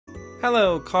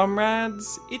Hello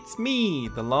comrades, it's me,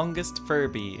 the longest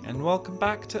Furby, and welcome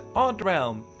back to Odd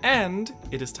Realm. And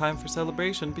it is time for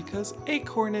celebration because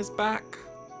Acorn is back.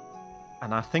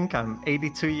 And I think I'm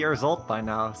 82 years old by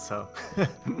now, so...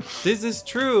 This is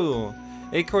true!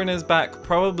 Acorn is back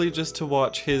probably just to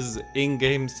watch his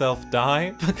in-game self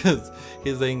die, because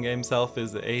his in-game self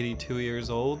is 82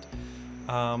 years old.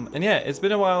 And yeah, it's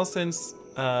been a while since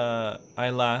I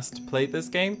last played this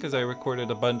game, because I recorded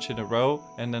a bunch in a row,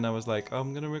 and then I was like, oh,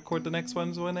 I'm gonna record the next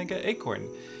ones when I get Acorn.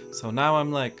 So now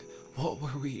I'm like, what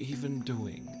were we even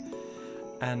doing?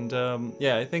 And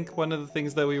yeah, I think one of the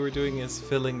things that we were doing is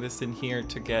filling this in here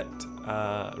to get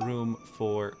room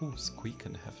for... Ooh,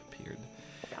 Squeakin' have appeared.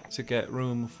 To get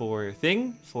room for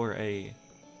a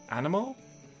animal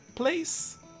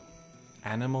place?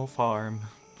 Animal farm.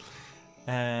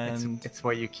 And... It's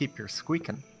where you keep your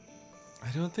Squeakin'. I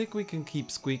don't think we can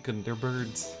keep Squeakin', they're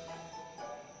birds.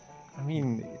 I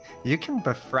mean, you can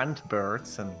befriend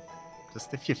birds, and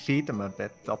just if you feed them a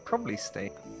bit, they'll probably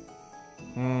stay.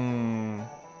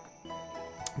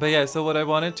 But yeah, so what I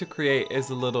wanted to create is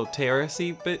a little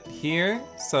terracey bit here.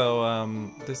 So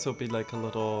this will be like a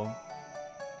little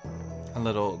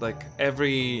like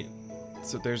every...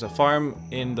 So there's a farm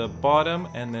in the bottom,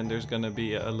 and then there's gonna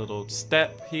be a little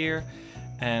step here,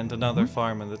 and another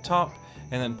farm in the top,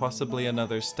 and then possibly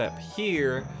another step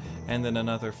here, and then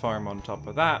another farm on top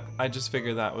of that. I just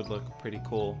figured that would look pretty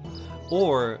cool.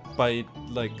 Or by,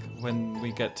 like, when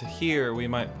we get to here, we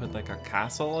might put like a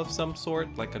castle of some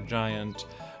sort, like a giant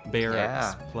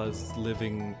barracks plus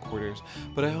living quarters.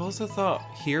 But I also thought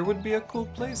here would be a cool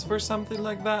place for something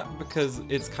like that, because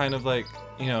it's kind of like,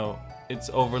 you know, it's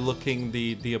overlooking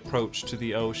the approach to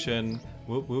the ocean.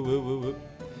 Whoop, whoop, whoop, whoop, whoop.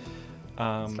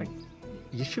 It's like,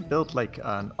 you should build like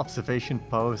an observation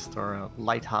post or a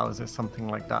lighthouse or something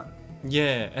like that.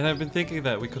 Yeah, and I've been thinking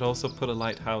that we could also put a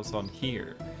lighthouse on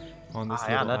here, on this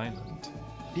little island.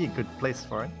 Be a good place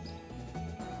for it.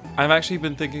 I've actually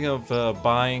been thinking of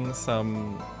buying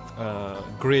some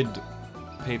grid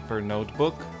paper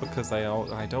notebook, because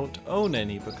I don't own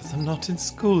any because I'm not in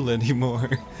school anymore.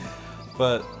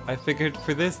 But I figured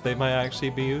for this they might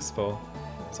actually be useful,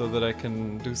 so that I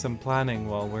can do some planning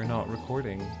while we're not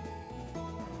recording.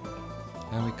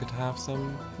 And we could have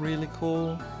some really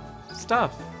cool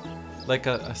stuff, like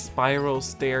a spiral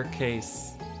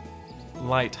staircase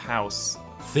lighthouse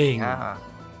thing. Yeah,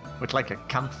 with like a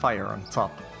campfire on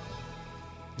top.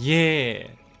 Yeah,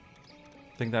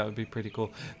 I think that would be pretty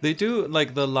cool. They do,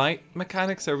 like, the light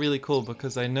mechanics are really cool,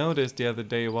 because I noticed the other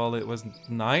day while it was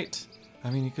night, I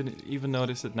mean, you could even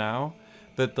notice it now,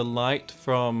 that the light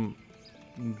from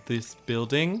this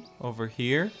building over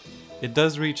here, it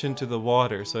does reach into the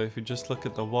water. So if you just look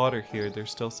at the water here,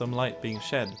 there's still some light being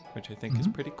shed, which I think is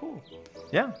pretty cool.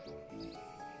 Yeah.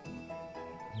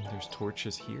 And there's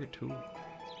torches here too.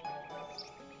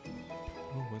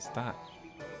 Oh, what's that?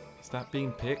 Is that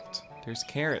being picked? There's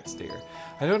carrots there.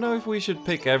 I don't know if we should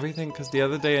pick everything, because the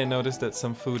other day I noticed that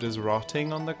some food is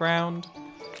rotting on the ground.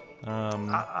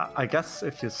 I guess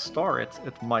if you store it,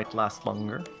 it might last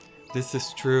longer. This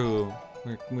is true.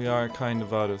 We are kind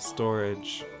of out of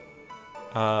storage.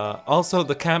 Also,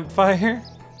 the campfire.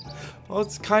 Well,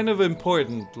 it's kind of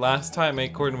important. Last time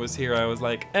Acorn was here, I was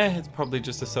like, it's probably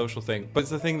just a social thing. But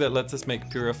it's the thing that lets us make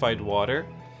purified water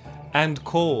and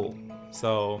coal.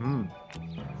 So,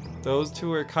 those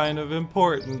two are kind of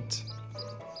important.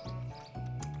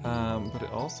 But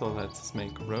it also lets us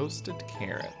make roasted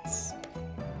carrots.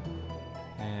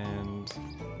 And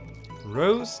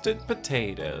roasted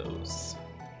potatoes.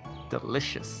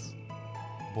 Delicious.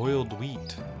 Boiled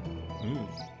wheat.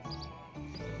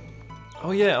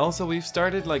 Oh yeah, also we've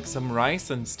started like some rice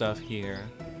and stuff here.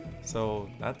 So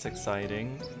that's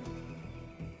exciting.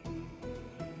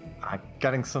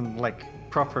 Getting some like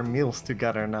proper meals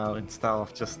together now, instead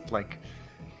of just like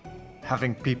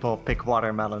having people pick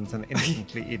watermelons and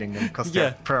instantly eating them because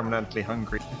they're permanently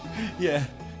hungry. Yeah.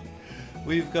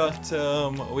 We've got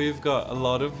a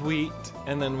lot of wheat,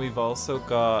 and then we've also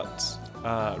got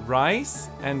rice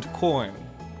and corn.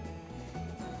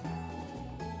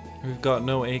 We've got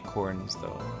no acorns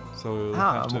though, so we'll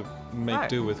have to make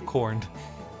do with corn.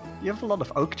 You have a lot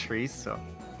of oak trees, so...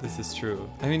 This is true.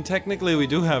 I mean, technically we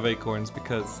do have acorns,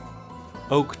 because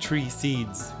oak tree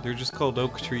seeds. They're just called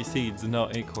oak tree seeds and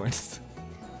not acorns.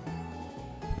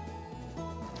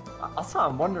 Also,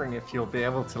 I'm wondering if you'll be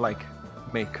able to like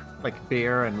make like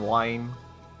beer and wine.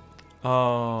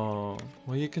 Oh,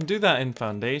 well, you can do that in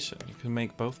Foundation. You can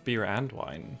make both beer and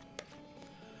wine.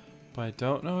 But I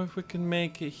don't know if we can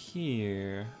make it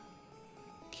here.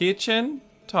 Kitchen,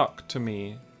 talk to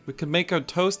me. We could make a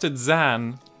toasted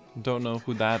Zan. Don't know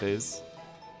who that is.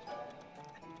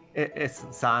 Is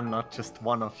Zan not just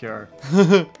one of your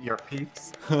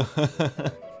peeps?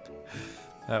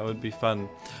 That would be fun.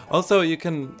 Also, you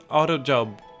can auto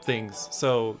job things.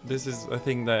 So this is a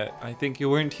thing that I think you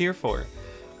weren't here for.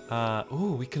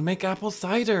 Ooh, we can make apple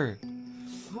cider.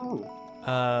 Ooh.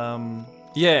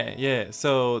 Yeah.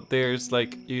 So there's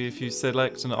like, if you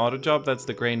select an auto job, that's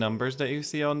the gray numbers that you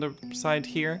see on the side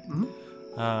here.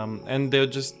 Mm-hmm. And they'll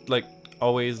just like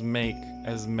always make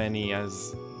as many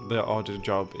as the auto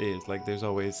job is. Like there's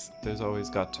always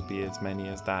got to be as many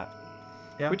as that.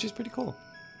 Yeah. Which is pretty cool.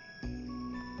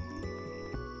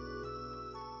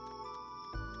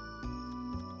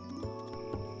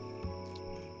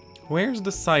 Where's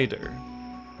the cider?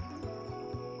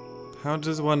 How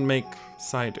does one make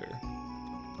cider?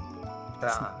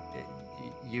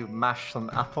 You mash some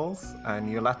apples and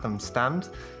you let them stand,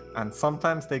 and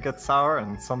sometimes they get sour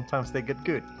and sometimes they get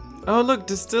good. Oh, look,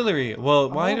 distillery. Well,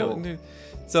 why don't...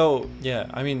 So, yeah,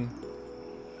 I mean...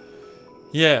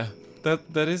 Yeah,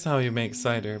 that is how you make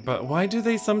cider. But why do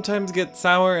they sometimes get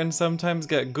sour and sometimes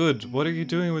get good? What are you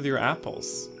doing with your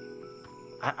apples?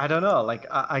 I don't know, like,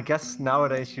 I guess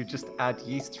nowadays you just add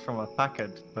yeast from a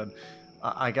packet, but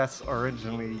I guess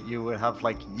originally you would have,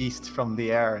 like, yeast from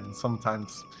the air, and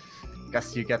sometimes, I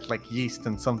guess you get, like, yeast,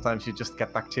 and sometimes you just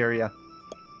get bacteria.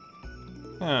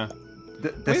 Huh.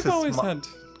 We've always had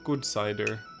good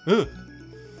cider. Ugh.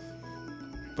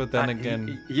 But then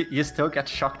again... You still get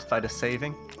shocked by the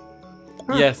saving?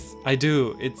 Yes, I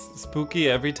do. It's spooky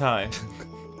every time.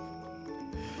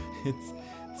 It's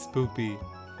spooky.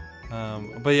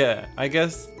 But yeah, I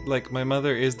guess like my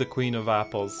mother is the queen of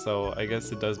apples, so I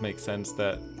guess it does make sense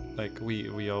that like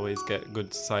we always get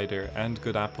good cider and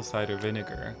good apple cider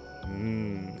vinegar.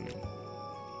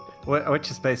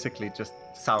 Which is basically just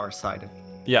sour cider.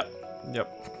 Yep.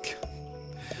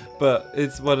 But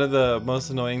it's one of the most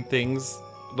annoying things,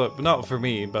 not for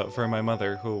me, but for my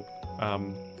mother, who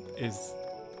is,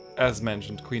 as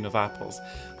mentioned, queen of apples.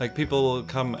 Like people will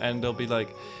come and they'll be like,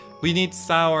 we need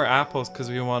sour apples because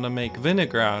we want to make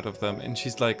vinegar out of them. And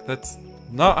she's like, that's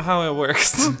not how it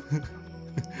works.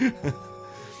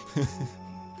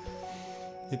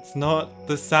 It's not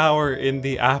the sour in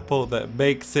the apple that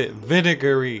makes it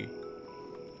vinegary.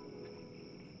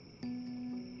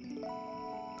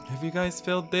 Have you guys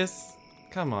filled this?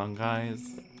 Come on, guys.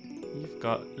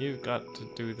 You've got to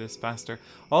do this faster.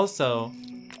 Also,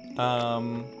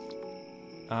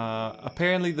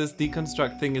 apparently this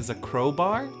deconstruct thing is a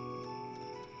crowbar.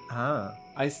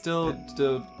 I still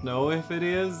don't know if it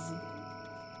is.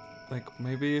 Like,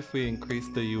 maybe if we increase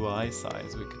the UI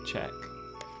size, we could check.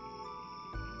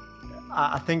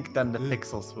 I think then the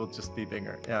pixels will just be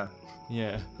bigger, yeah.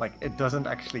 Yeah. Like, it doesn't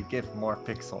actually give more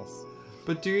pixels.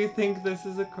 But do you think this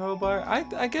is a crowbar?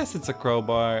 I guess it's a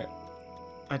crowbar.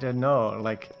 I don't know,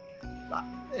 like...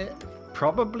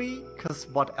 probably, because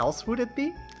what else would it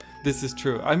be? This is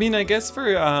true. I mean, I guess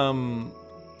for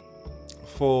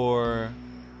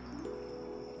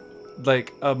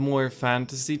like a more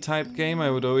fantasy type game,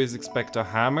 I would always expect a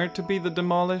hammer to be the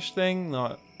demolish thing,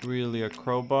 not really a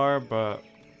crowbar, but...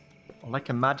 Like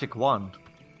a magic wand.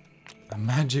 A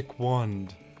magic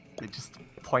wand. They just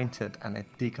point it and it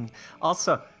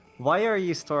Also, why are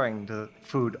you storing the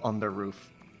food on the roof?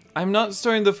 I'm not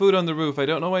storing the food on the roof. I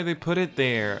don't know why they put it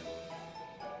there.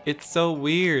 It's so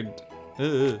weird.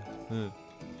 Let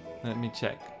me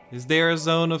check. Is there a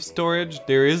zone of storage?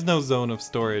 There is no zone of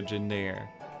storage in there.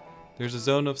 There's a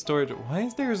zone of storage. Why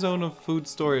is there a zone of food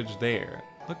storage there?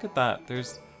 Look at that.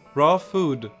 There's raw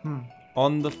food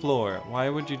on the floor. Why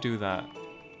would you do that?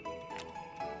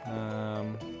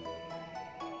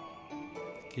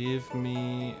 Give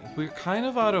me... We're kind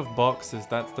of out of boxes.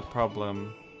 That's the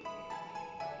problem.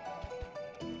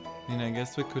 I mean, I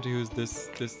guess we could use this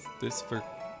for...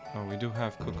 Oh, we do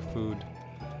have cooked food.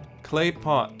 Clay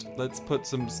pot. Let's put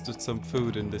some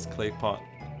food in this clay pot.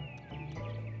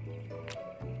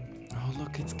 Oh,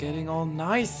 look, it's getting all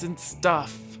nice and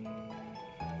stuff.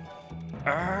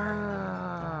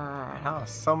 Oh,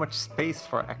 so much space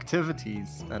for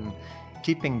activities and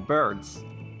keeping birds.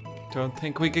 Don't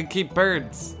think we can keep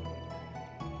birds.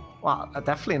 Well,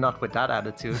 definitely not with that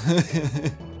attitude.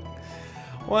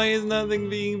 Why is nothing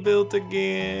being built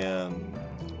again?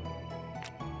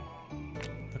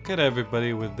 Look at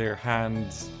everybody with their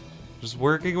hands. Just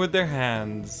working with their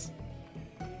hands.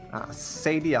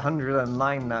 Sadie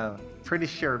 109 now. Pretty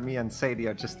sure me and Sadie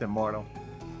are just immortal.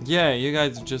 Yeah, you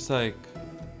guys are just like...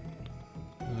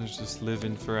 We're just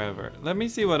living forever. Let me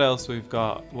see what else we've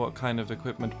got. What kind of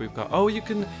equipment we've got. Oh, you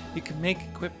can make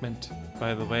equipment,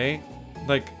 by the way.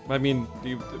 Like, I mean,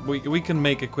 we can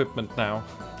make equipment now.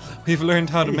 We've learned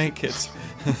how to make it.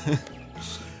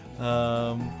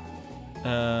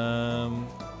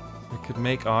 We could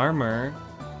make armor.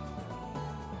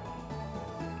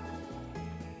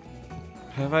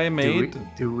 Have I made?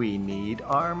 Do we need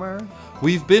armor?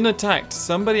 We've been attacked.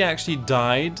 Somebody actually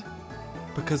died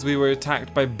because we were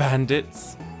attacked by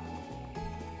bandits,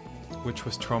 which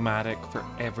was traumatic for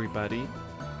everybody.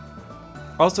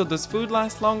 Also, does food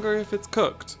last longer if it's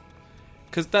cooked?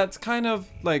 Because that's kind of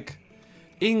like,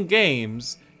 in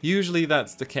games, usually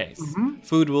that's the case.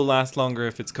 Food will last longer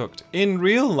if it's cooked. In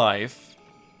real life,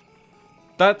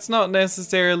 that's not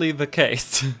necessarily the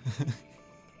case.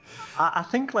 I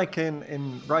think like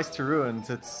in Rise to Ruins,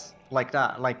 it's like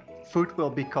that. Like food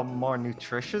will become more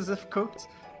nutritious if cooked,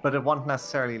 but it won't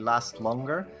necessarily last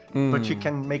longer. But you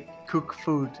can cook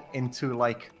food into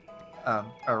like a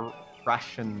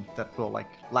ration that will like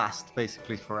last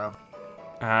basically forever.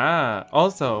 Ah,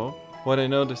 also, what I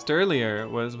noticed earlier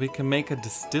was we can make a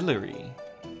distillery.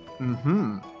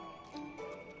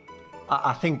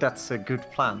 I think that's a good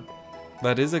plan.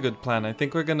 That is a good plan. I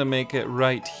think we're gonna make it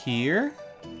right here,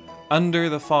 under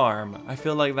the farm. I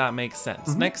feel like that makes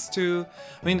sense. Next to,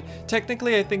 I mean,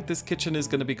 technically I think this kitchen is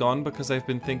gonna be gone because I've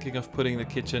been thinking of putting the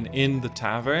kitchen in the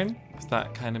tavern, because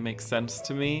that kind of makes sense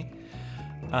to me.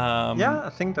 Yeah, I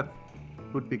think that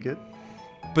would be good.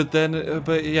 But then,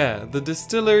 but yeah, the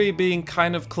distillery being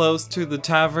kind of close to the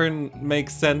tavern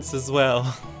makes sense as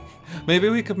well. Maybe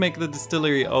we could make the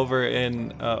distillery over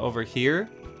in, over here,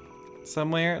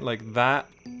 somewhere, like that,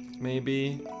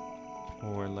 maybe.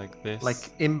 Or like this.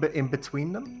 Like in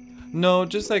between them? No,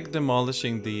 just like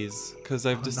demolishing these, because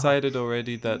I've decided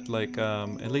already that like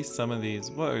at least some of these.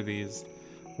 What are these?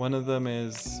 One of them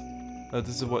is.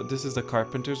 This is the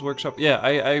carpenter's workshop. Yeah,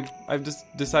 I've just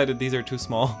decided these are too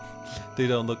small. They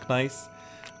don't look nice.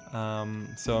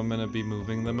 So I'm gonna be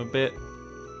moving them a bit,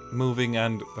 moving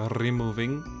and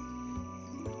removing.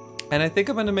 And I think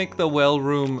I'm gonna make the well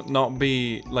room not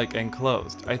be like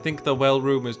enclosed. I think the well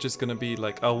room is just gonna be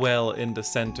like a well in the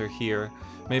center here.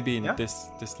 Maybe in this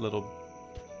little,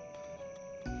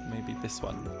 maybe this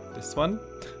one. This one?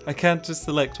 I can't just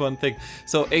select one thing.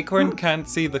 So Acorn can't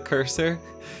see the cursor,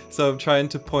 so I'm trying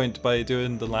to point by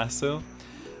doing the lasso.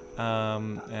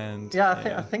 And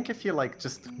yeah, I think if you like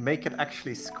just make it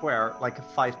actually square, like a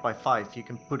 5x5, you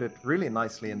can put it really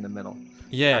nicely in the middle.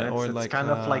 Yeah, or it's like kind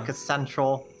of like a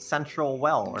central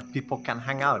well where people can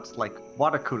hang out, like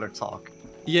water cooler talk.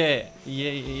 Yeah.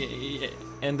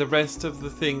 And the rest of the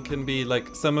thing can be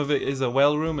like, some of it is a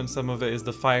well room and some of it is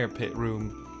the fire pit room,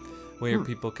 where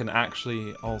people can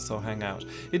actually also hang out.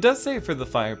 It does say for the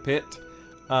fire pit,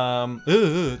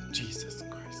 Jesus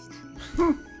Christ.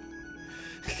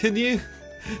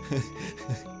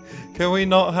 Can we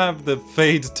not have the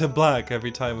fade to black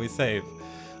every time we save?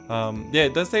 Yeah,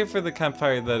 it does say for the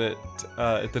campfire that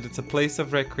it's a place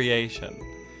of recreation.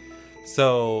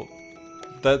 So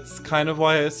that's kind of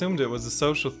why I assumed it was a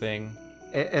social thing.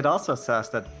 It also says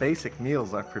that basic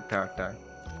meals are prepared there.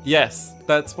 Yes,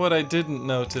 that's what I didn't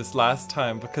notice last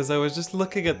time because I was just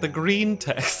looking at the green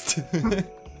text.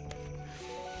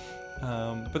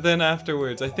 But then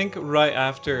afterwards, I think right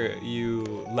after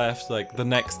you left, like the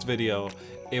next video,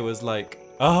 it was like,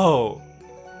 oh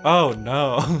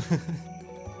no.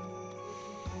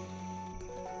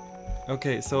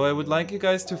 Okay, so I would like you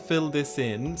guys to fill this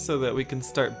in so that we can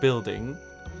start building.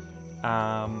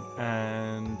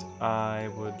 And I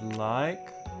would like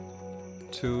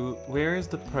to... Where is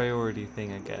the priority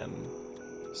thing again?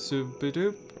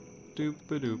 Subbadoop,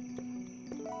 doopadoop.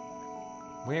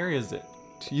 Where is it?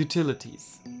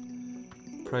 Utilities.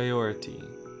 Priority.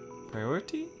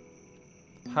 Priority?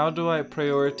 How do I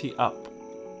priority up?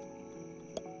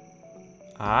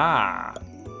 Ah!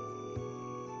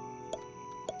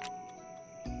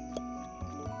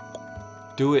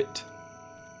 Do it.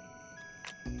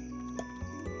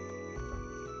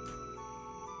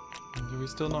 Do we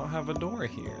still not have a door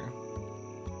here?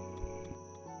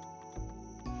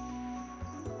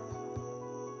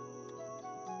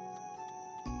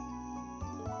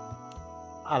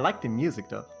 I like the music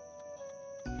though.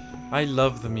 I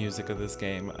love the music of this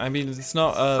game. I mean, it's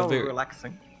not so very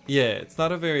relaxing. Yeah, it's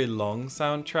not a very long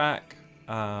soundtrack,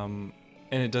 and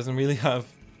it doesn't really have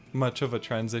much of a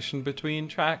transition between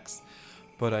tracks,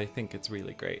 but I think it's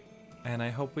really great. And I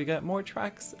hope we get more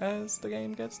tracks as the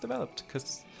game gets developed,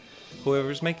 because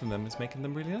whoever's making them is making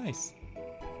them really nice.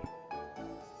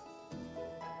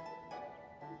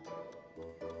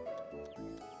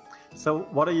 So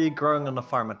what are you growing on the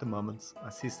farm at the moment?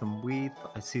 I see some wheat,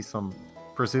 I see some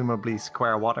presumably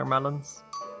square watermelons.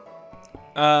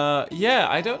 Yeah,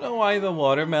 I don't know why the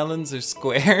watermelons are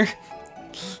square.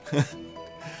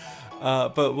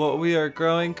 But what we are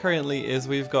growing currently is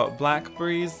we've got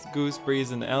blackberries,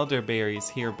 gooseberries, and elderberries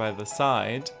here by the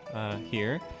side.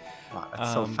 Here. Wow,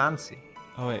 that's so fancy.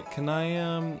 Oh wait, can I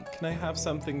have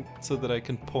something so that I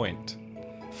can point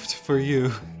for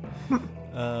you?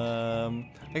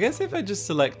 I guess if I just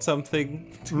select something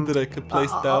that I could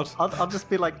place down. I'll just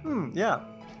be like, yeah.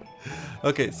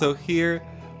 Okay, so here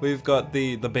we've got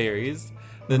the berries.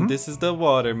 Then this is the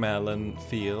watermelon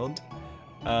field.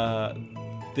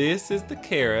 This is the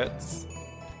carrots.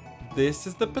 This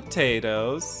is the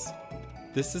potatoes.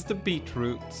 This is the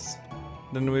beetroots.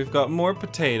 Then we've got more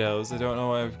potatoes. I don't know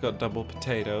why we've got double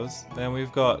potatoes. Then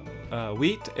we've got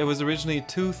wheat. It was originally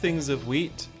 2 things of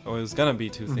wheat, or it was gonna be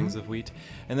 2 things of wheat.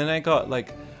 And then I got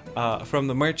like, from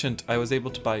the merchant, I was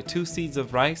able to buy 2 seeds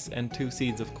of rice and 2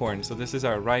 seeds of corn. So this is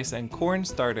our rice and corn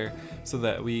starter so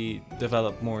that we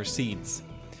develop more seeds.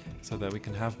 So that we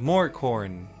can have more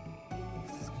corn.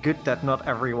 It's good that not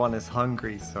everyone is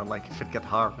hungry. So like if it get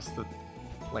harvested,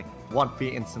 like won't be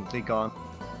instantly gone.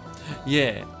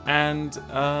 Yeah, and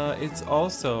it's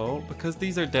also, because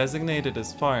these are designated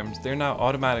as farms, they're now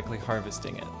automatically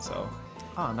harvesting it, so...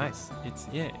 Oh, nice. It's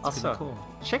also, pretty cool.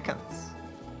 Chickens.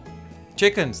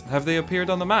 Chickens, have they appeared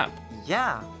on the map?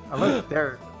 Yeah, look,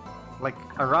 they're like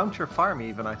around your farm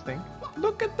even, I think.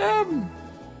 Look at them!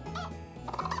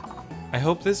 I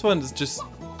hope this one's just,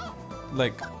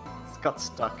 like... It's got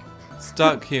stuck.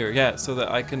 Stuck here, yeah, so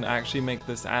that I can actually make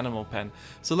this animal pen.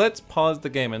 So let's pause the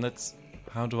game and let's...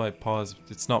 How do I pause?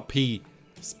 It's not P.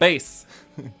 Space!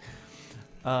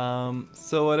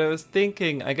 So what I was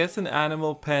thinking, I guess an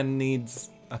animal pen needs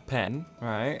a pen,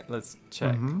 right? Let's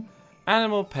check.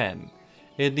 Animal pen.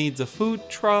 It needs a food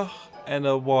trough and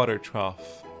a water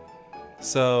trough.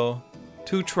 So,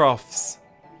 2 troughs.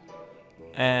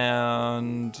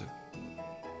 And...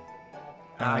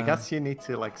 I guess you need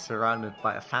to like surround it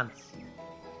by a fence.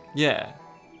 Yeah.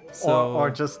 So... Or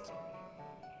just...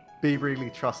 be really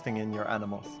trusting in your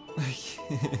animals.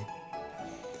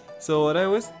 So what I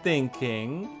was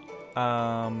thinking,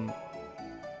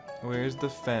 where's the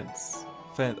fence?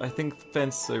 I think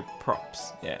fence are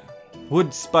props, yeah.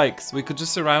 Wood spikes, we could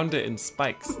just surround it in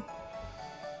spikes.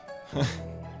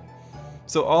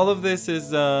 So all of this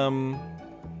is, oh,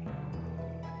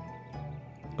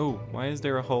 why is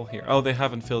there a hole here? Oh, they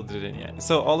haven't filled it in yet.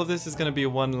 So all of this is gonna be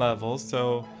 1 level,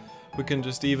 so we can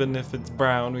just, even if it's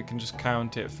brown, we can just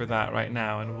count it for that right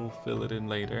now and we'll fill it in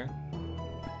later.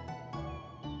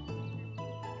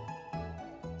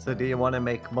 So do you want to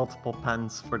make multiple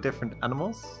pens for different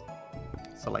animals?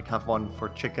 So like have one for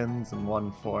chickens and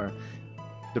one for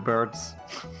the birds?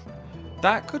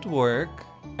 That could work.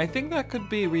 I think that could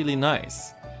be really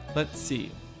nice. Let's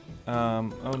see.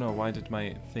 Oh no, why did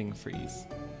my thing freeze?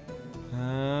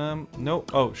 No.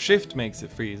 Oh, shift makes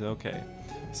it freeze, okay.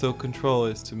 So control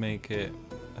is to make it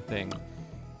a thing.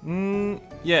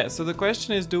 Yeah, so the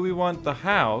question is, do we want the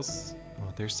house?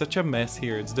 Oh, there's such a mess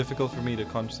here. It's difficult for me to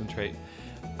concentrate.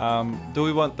 Do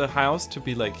we want the house to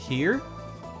be like here?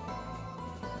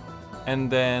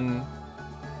 And then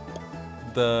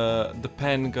the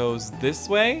pen goes this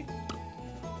way?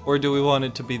 Or do we want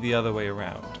it to be the other way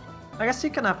around? I guess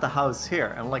you can have the house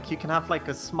here and like you can have like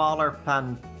a smaller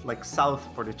pen like south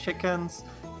for the chickens.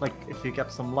 Like if you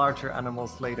get some larger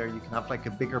animals later, you can have like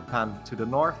a bigger pen to the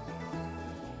north.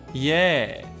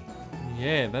 Yeah.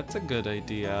 Yeah, that's a good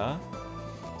idea.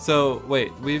 So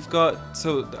wait, we've got,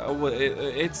 so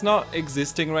it's not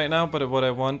existing right now, but what I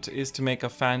want is to make a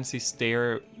fancy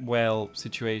stairwell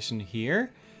situation here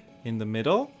in the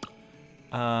middle.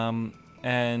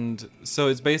 And so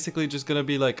it's basically just gonna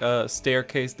be like a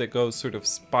staircase that goes sort of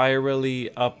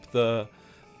spirally up the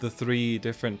 3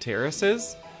 different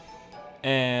terraces.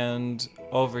 And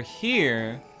over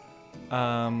here,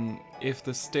 if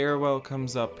the stairwell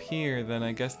comes up here, then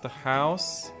I guess the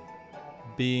house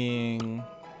being...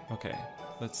 Okay,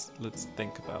 let's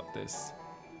think about this.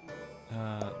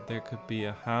 There could be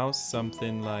a house,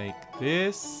 something like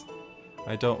this.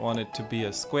 I don't want it to be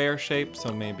a square shape,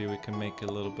 so maybe we can make it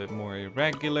a little bit more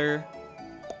irregular.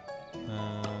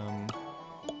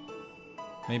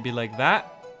 Maybe like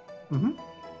that.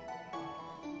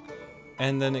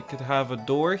 And then it could have a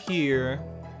door here.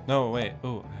 No, wait.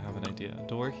 Oh, I have an idea. A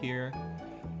door here.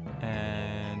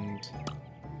 And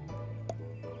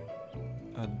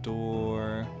a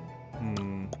door.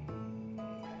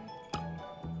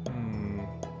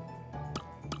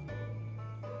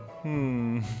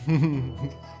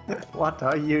 What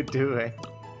are you doing?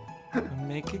 I'm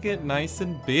making it nice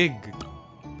and big.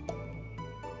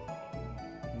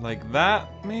 Like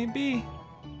that, maybe?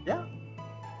 Yeah.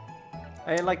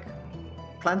 I like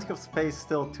plenty of space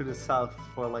still to the south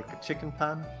for like a chicken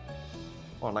pen.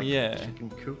 or like Yeah. chicken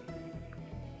coop.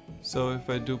 So if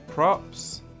I do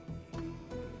props,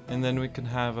 and then we can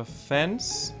have a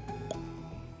fence,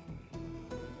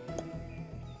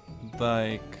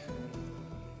 like,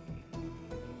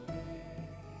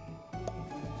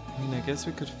 I mean, I guess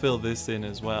we could fill this in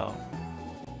as well.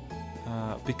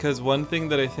 Because one thing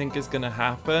that I think is gonna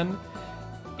happen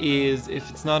is if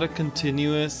it's not a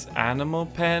continuous animal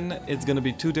pen, it's gonna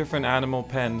be two different animal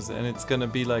pens, and it's gonna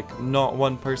be like not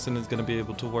one person is gonna be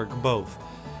able to work both.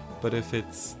 But if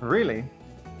it's... Really?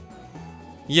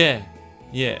 Yeah,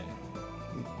 yeah.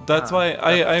 That's why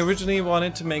I originally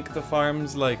wanted to make the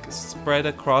farms like spread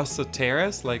across a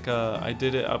terrace, like I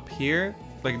did it up here.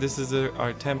 Like this is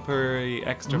our temporary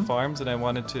extra farms, and I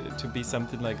wanted to be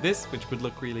something like this, which would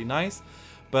look really nice.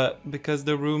 But because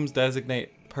the rooms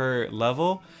designate per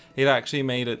level, it actually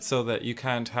made it so that you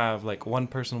can't have like one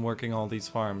person working all these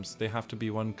farms. They have to be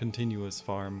one continuous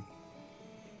farm.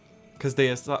 Because they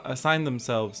assign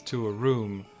themselves to a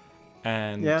room,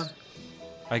 and Yeah.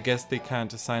 I guess they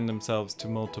can't assign themselves to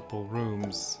multiple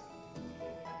rooms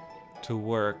to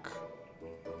work.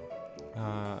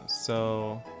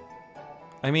 So,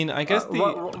 I mean, I guess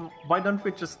why don't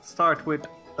we just start with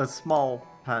a small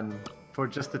pen for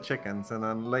just the chickens, and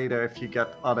then later, if you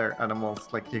get other animals,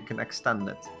 like you can extend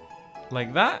it.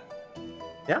 Like that?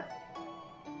 Yeah.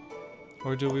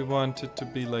 Or do we want it to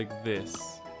be like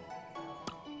this?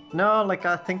 No, like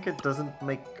I think it doesn't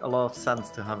make a lot of sense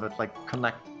to have it like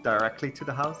connect directly to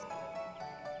the house.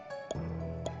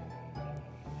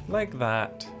 Like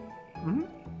that. Mm-hmm.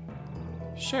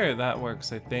 Sure, that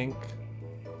works, I think.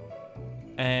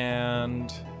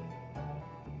 And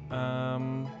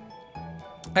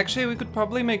actually, we could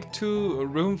probably make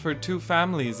room for two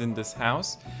families in this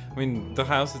house. I mean, the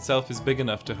house itself is big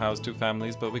enough to house two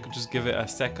families, but we could just give it a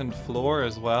second floor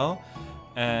as well,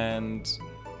 and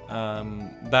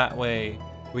that way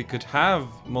we could have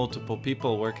multiple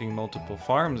people working multiple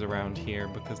farms around here,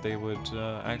 because they would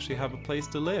actually have a place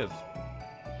to live.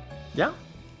 Yeah.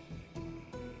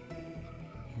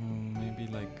 Maybe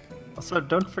like... Also,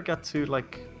 don't forget to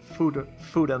like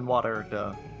food and water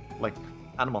the like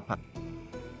animal pen.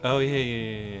 Oh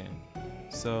yeah.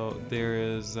 So there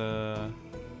is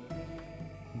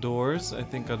doors. I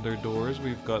think under doors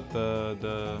we've got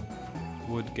the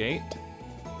wood gate,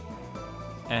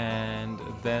 and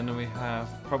then we have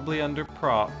probably under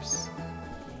props.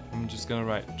 I'm just gonna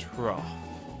write trough.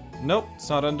 Nope, it's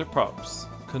not under props.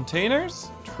 Containers,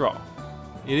 trough.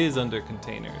 It is under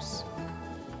containers.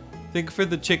 I think for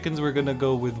the chickens we're gonna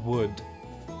go with wood.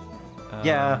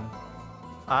 Yeah,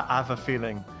 I have a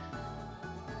feeling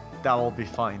that will be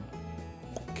fine.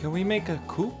 Can we make a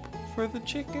coop for the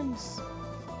chickens?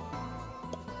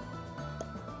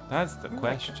 That's the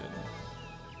question.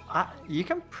 You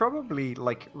can probably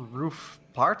like roof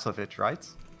parts of it, right?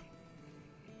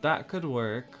 That could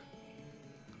work.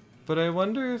 But I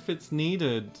wonder if it's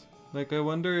needed. Like, I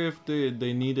wonder if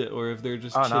they need it, or if they're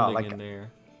just chilling in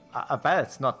there. I bet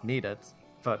it's not needed,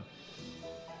 but...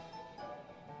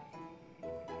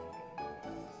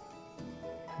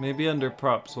 Maybe under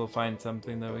props we'll find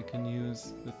something that we can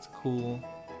use that's cool.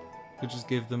 We just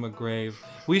give them a grave.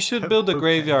 We should build a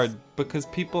graveyard, because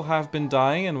people have been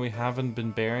dying and we haven't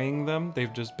been burying them.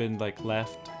 They've just been, like,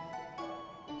 left.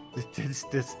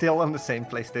 They're still in the same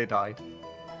place they died.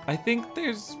 I think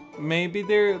there's... Maybe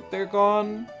they're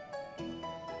gone?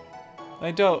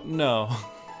 I don't know.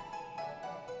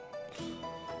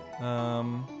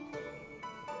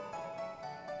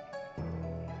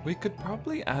 We could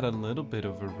probably add a little bit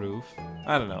of a roof.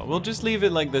 I don't know. We'll just leave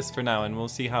it like this for now, and we'll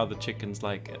see how the chickens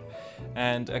like it.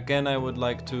 And again, I would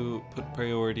like to put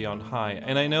priority on high.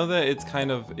 And I know that it's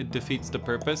kind of... It defeats the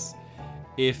purpose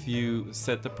if you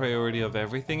set the priority of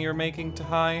everything you're making to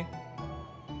high.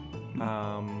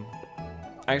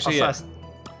 Actually, also,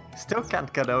 I still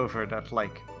can't get over that,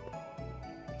 like,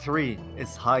 3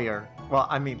 is higher. Well,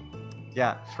 I mean,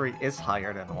 yeah, 3 is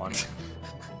higher than 1.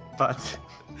 But...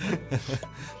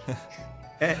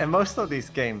 in most of these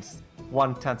games,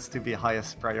 1 tends to be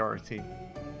highest priority.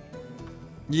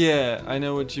 Yeah, I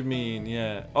know what you mean,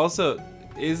 yeah. Also,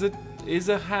 is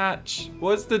a hatch...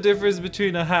 What's the difference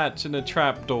between a hatch and a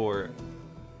trapdoor?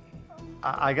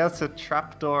 I guess a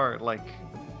trapdoor, like...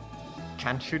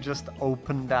 Can't you just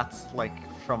open that, like,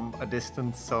 from a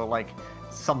distance, so, like,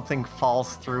 something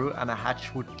falls through and a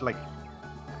hatch would, like...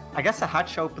 I guess a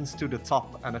hatch opens to the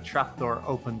top and a trapdoor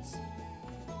opens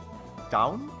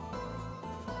down?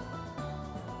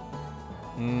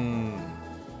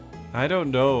 I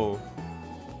don't know.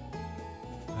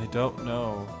 I don't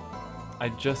know. I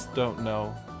just don't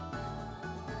know.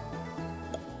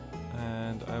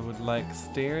 And I would like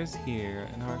stairs here,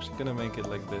 and I'm actually gonna make it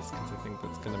like this because I think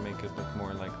that's gonna make it look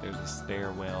more like there's a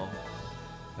stairwell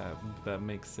that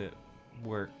makes it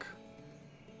work.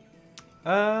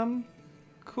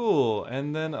 Cool.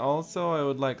 And then also I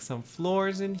would like some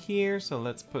floors in here, so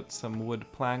let's put some wood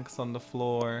planks on the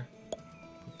floor.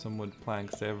 Put some wood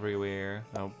planks everywhere.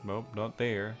 Oh, nope, not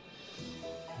there.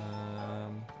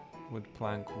 Wood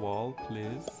plank wall,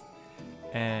 please.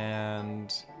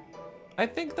 And I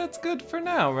think that's good for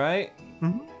now, right?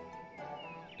 Mm-hmm.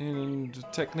 And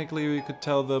technically we could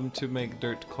tell them to make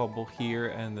dirt cobble here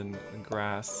and then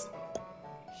grass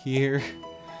here.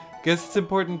 Guess it's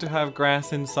important to have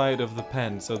grass inside of the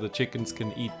pen so the chickens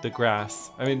can eat the grass.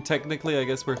 I mean, technically I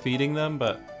guess we're feeding them,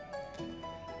 but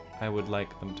I would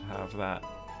like them to have that.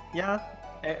 Yeah,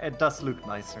 it does look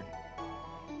nicer.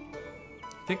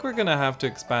 I think we're gonna have to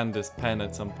expand this pen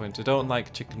at some point. I don't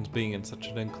like chickens being in such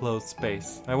an enclosed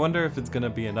space. I wonder if it's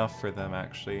gonna be enough for them,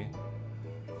 actually.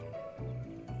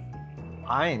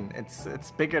 Fine,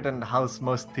 it's bigger than the house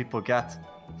most people get.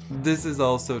 This is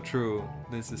also true.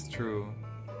 This is true.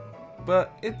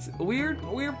 But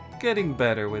we're getting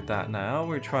better with that now.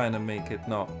 We're trying to make it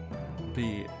not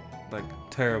be like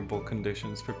terrible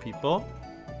conditions for people.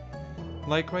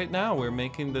 Like right now, we're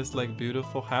making this like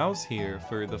beautiful house here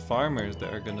for the farmers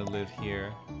that are gonna live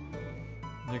here.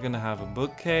 They're gonna have a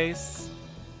bookcase.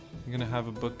 You're gonna have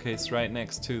a bookcase right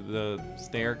next to the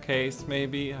staircase,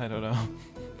 maybe? I don't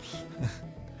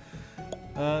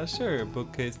know. Sure,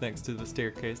 bookcase next to the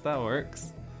staircase, that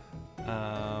works.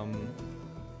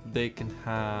 They can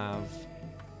have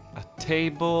a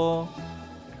table.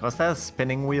 Was that a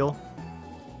spinning wheel?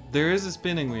 There is a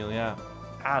spinning wheel, yeah.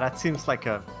 Ah, that seems like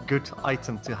a good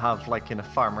item to have like in a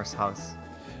farmer's house.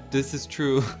 This is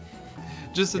true.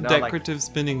 Just a decorative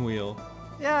spinning wheel.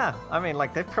 Yeah, I mean,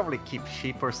 like they probably keep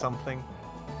sheep or something.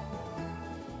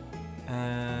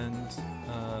 And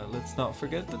let's not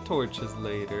forget the torches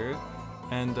later.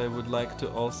 And I would like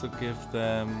to also give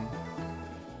them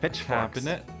pitchforks.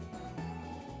 Cabinet.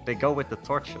 They go with the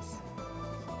torches.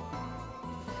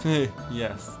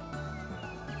 Yes.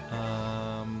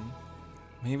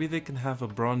 Maybe they can have a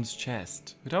bronze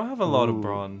chest. We don't have a lot of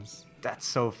bronze. That's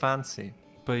so fancy.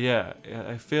 But yeah,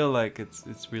 I feel like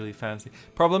it's really fancy.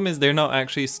 Problem is they're not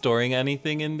actually storing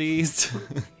anything in these.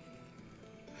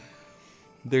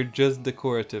 They're just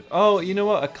decorative. Oh, you know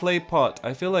what? A clay pot.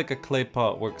 I feel like a clay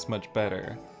pot works much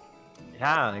better.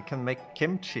 Yeah, it can make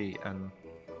kimchi and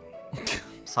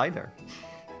cider.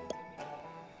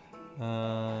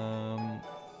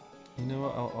 You know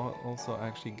what? I'll also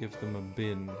actually give them a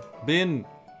bin. Bin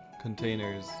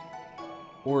containers.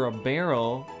 Or a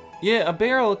barrel. Yeah, a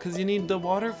barrel, because you need the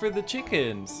water for the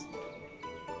chickens.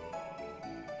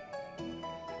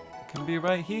 It can be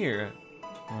right here.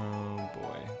 Oh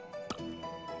boy.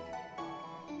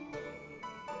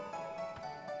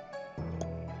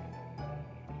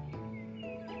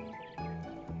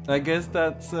 I guess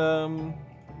that's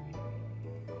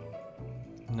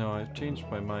No, I've changed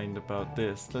my mind about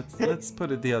this. Let's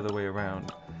put it the other way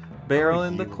around. Barrel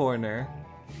in the corner.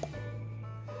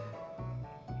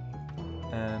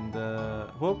 And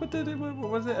what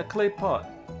was it? A clay pot.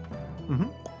 Mm-hmm.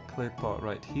 Clay pot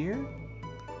right here.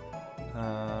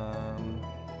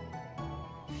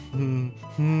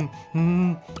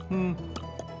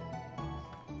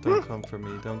 Don't come for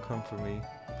me, don't come for me.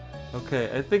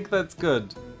 Okay, I think that's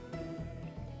good.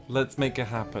 Let's make it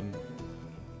happen.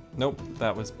 Nope,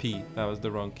 that was P. That was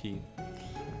the wrong key.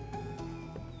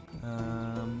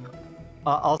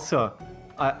 Also,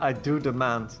 I do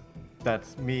demand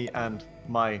that me and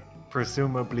my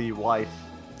presumably wife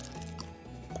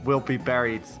will be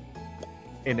buried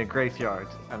in a graveyard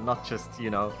and not just,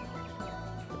 you know,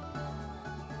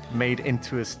 made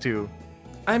into a stew.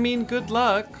 I mean, good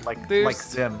luck. Like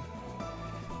Zim.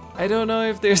 I don't know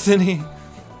if there's any...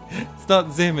 It's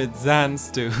not Zim, it's Zan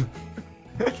stew.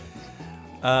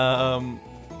 I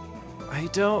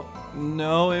don't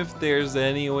know if there's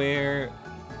anywhere...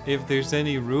 If there's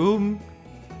any room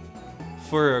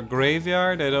for a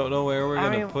graveyard. I don't know where we're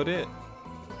gonna put it.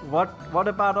 What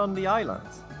about on the island?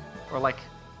 Or like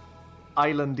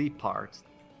islandy part?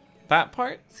 That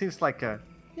part? Seems like a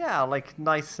like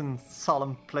nice and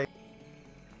solemn place.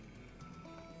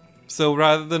 So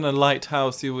rather than a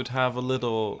lighthouse, you would have a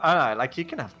little... I don't know, like you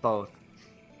can have both.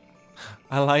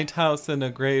 A lighthouse and a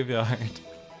graveyard.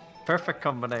 Perfect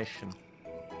combination.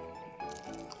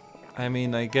 I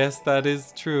mean, I guess that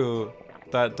is true.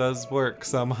 That does work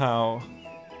somehow.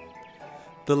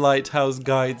 The lighthouse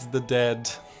guides the dead.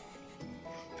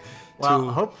 Well,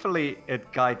 hopefully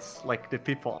it guides like the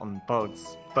people on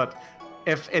boats. But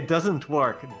if it doesn't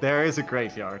work, there is a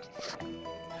graveyard.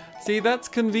 See, that's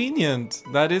convenient.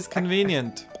 That is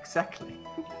convenient. Exactly.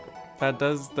 That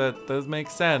does make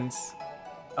sense.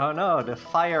 Oh no, the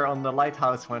fire on the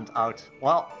lighthouse went out.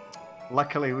 Well,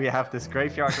 luckily we have this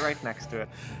graveyard right next to it.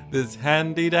 This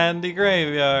handy dandy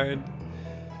graveyard.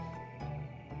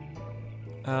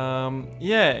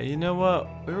 Yeah, you know what?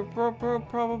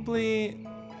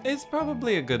 It's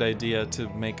probably a good idea to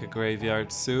make a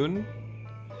graveyard soon.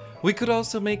 We could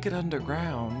also make it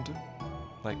underground,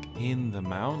 like in the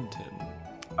mountain.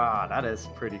 Ah, that is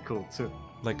pretty cool too.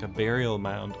 Like a burial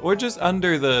mound, or just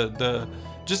under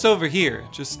just over here,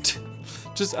 just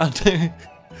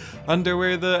under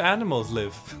where the animals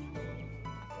live.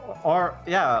 Or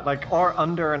yeah, like or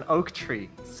under an oak tree,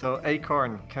 so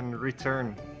Acorn can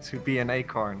return to be an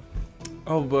acorn.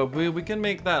 Oh, but we can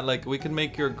make that, like, we can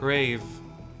make your grave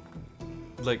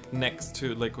like next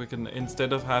to, like, we can,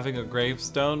 instead of having a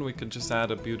gravestone, we could just add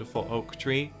a beautiful oak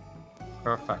tree.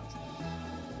 Perfect.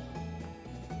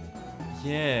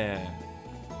 Yeah.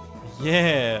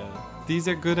 Yeah. These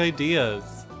are good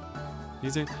ideas.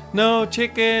 These are... No,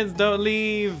 chickens, don't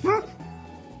leave.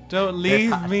 Don't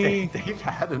leave me. They've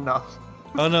had enough.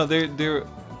 Oh no, they're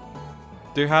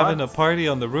having a party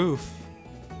on the roof.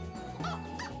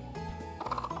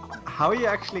 How are you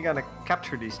actually gonna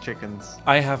capture these chickens?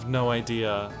 I have no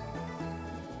idea.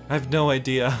 I have no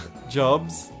idea.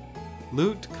 Jobs?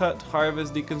 Loot, cut,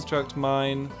 harvest, deconstruct,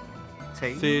 mine,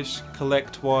 Tame? fish,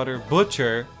 collect water,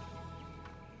 butcher.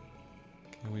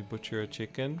 Can we butcher a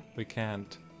chicken? We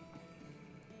can't.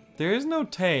 There is no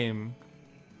tame.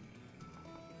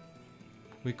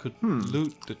 We could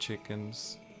loot the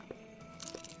chickens.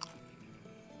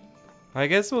 I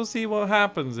guess we'll see what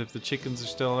happens if the chickens are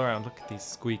still around. Look at these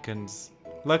squeakins.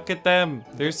 Look at them.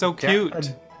 They're so cute.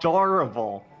 They're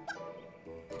adorable.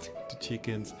 The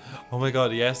chickens. Oh my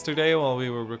god, yesterday while we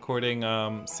were recording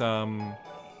some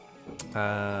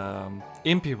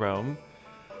Impy Roam,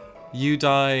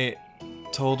 Udai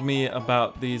told me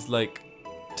about these like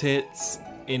tits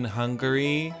in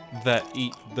Hungary that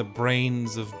eat the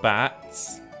brains of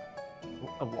bats.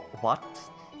 What?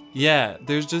 Yeah,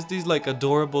 there's just these like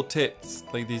adorable tits,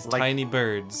 like these tiny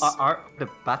birds. Are the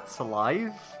bats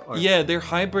alive? Or... Yeah, they're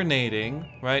hibernating,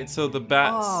 right? So the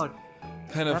bats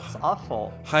kind of that's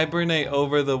awful. hibernate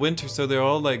over the winter, so they're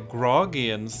all like groggy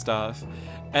and stuff.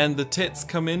 And the tits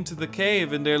come into the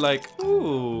cave and they're like,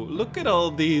 ooh, look at all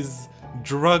these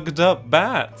drugged up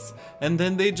bats. And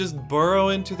then they just burrow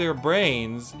into their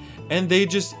brains and they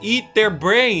just eat their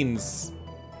brains.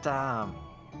 Damn.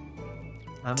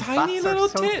 And Tiny bats little are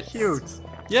so tits. Cute.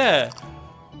 Yeah.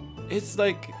 It's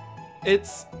like,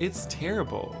 it's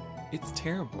terrible. It's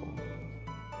terrible.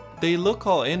 They look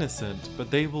all innocent,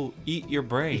 but they will eat your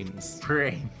brains.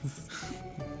 Brains.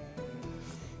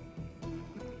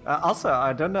 Also,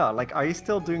 I don't know, like, are you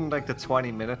still doing like the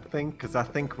 20-minute thing? Because I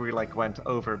think we like went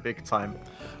over big time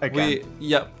again.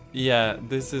 Yeah,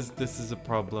 this is a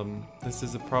problem. This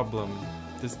is a problem.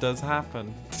 This does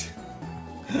happen.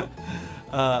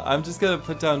 I'm just gonna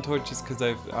put down torches because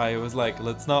I was like,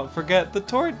 let's not forget the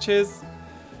torches,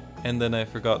 and then I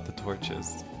forgot the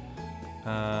torches.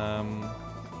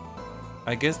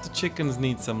 I guess the chickens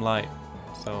need some light,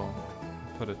 so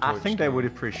put a torch. I think they would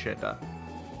appreciate that.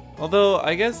 Although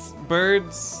I guess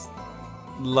birds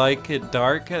like it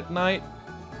dark at night,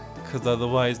 because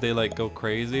otherwise they like go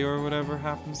crazy or whatever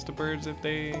happens to birds if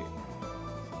they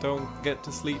don't get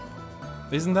to sleep.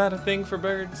 Isn't that a thing for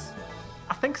birds?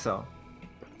 I think so.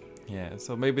 Yeah,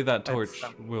 so maybe that torch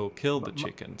will kill the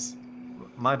chickens.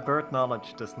 My bird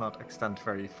knowledge does not extend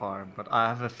very far, but I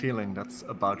have a feeling that's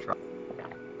about right.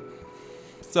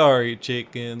 Sorry,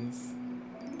 chickens.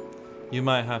 You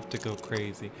might have to go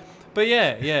crazy. But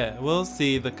yeah, we'll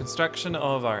see the construction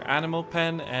of our animal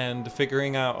pen and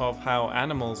figuring out of how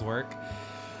animals work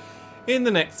in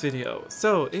the next video.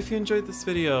 So, if you enjoyed this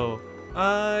video,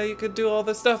 you could do all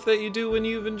the stuff that you do when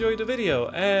you've enjoyed a video,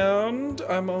 and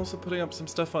I'm also putting up some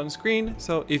stuff on screen,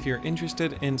 so if you're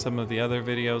interested in some of the other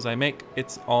videos I make,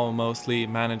 it's all mostly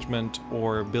management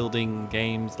or building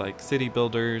games like city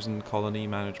builders and colony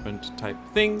management type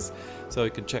things, so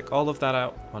you can check all of that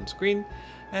out on screen,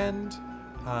 and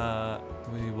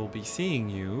we will be seeing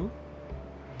you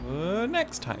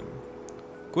next time.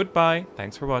 Goodbye,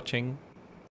 thanks for watching.